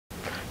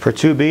For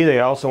 2b,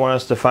 they also want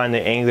us to find the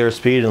angular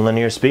speed and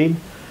linear speed.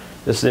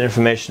 This is the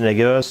information they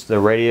give us. The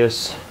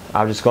radius,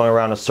 object's going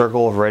around a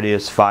circle of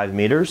radius 5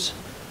 meters.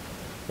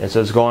 It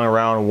says going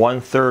around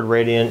 1/3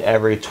 radian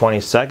every 20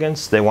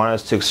 seconds. They want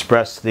us to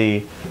express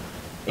the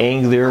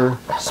angular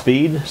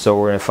speed, so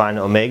we're going to find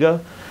omega,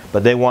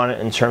 but they want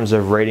it in terms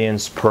of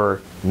radians per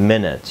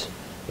minute.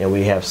 And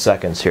we have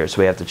seconds here,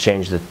 so we have to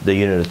change the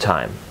unit of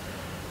time.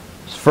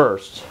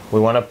 First, we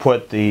want to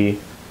put the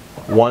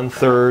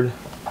 1/3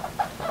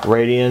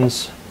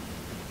 radians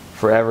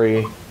for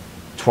every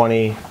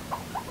 20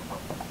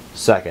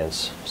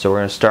 seconds. So we're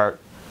going to start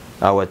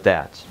with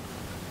that.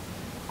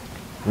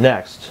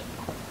 Next,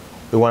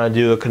 we want to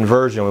do a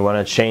conversion. We want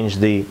to change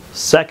the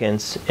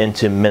seconds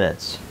into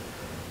minutes.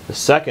 The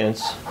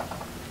seconds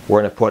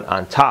we're going to put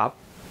on top,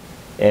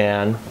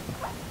 and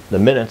the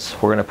minutes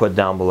we're going to put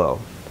down below.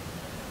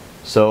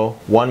 So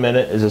 1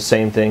 minute is the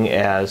same thing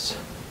as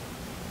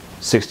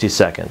 60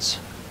 seconds.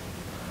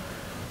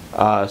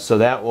 So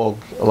that will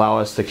allow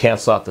us to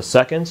cancel out the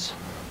seconds,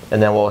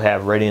 and then we'll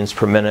have radians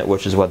per minute,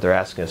 which is what they're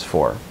asking us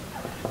for.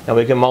 Now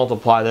we can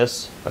multiply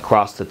this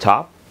across the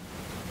top.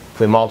 If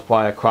we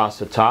multiply across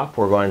the top,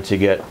 we're going to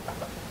get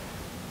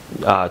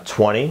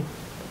 20.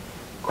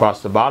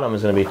 Across the bottom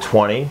is going to be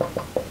 20,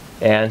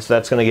 and so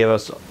that's going to give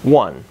us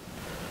 1.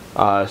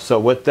 So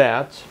with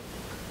that,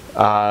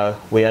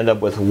 we end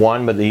up with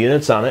 1, but the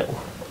units on it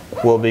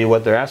will be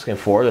what they're asking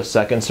for. The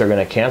seconds are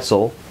going to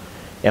cancel,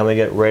 and we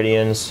get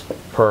radians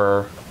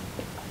per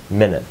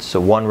minute.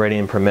 So 1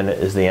 radian per minute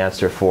is the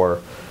answer for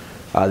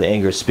the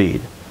angular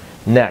speed.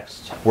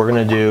 Next, we're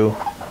going to do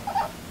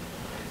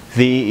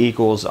V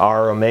equals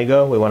R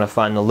omega. We want to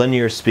find the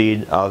linear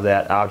speed of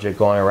that object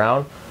going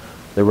around.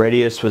 The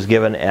radius was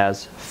given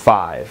as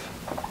 5.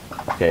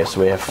 Okay, so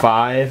we have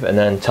 5 and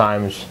then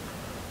times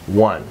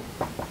 1.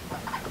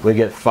 We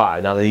get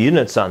 5. Now the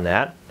units on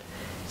that,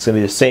 it's going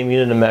to be the same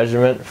unit of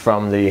measurement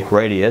from the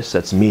radius,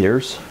 that's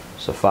meters,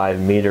 so 5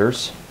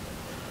 meters.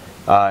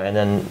 And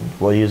then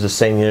we'll use the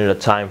same unit of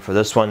time for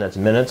this one, that's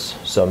minutes,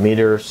 so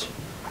meters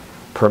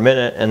per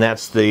minute, and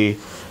that's the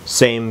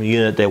same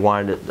unit they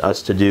wanted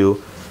us to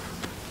do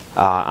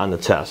on the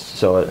test.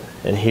 So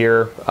in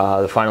here,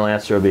 the final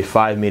answer would be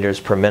 5 meters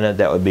per minute.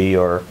 That would be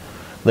your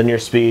linear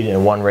speed,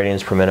 and 1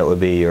 radians per minute would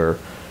be your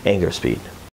angular speed.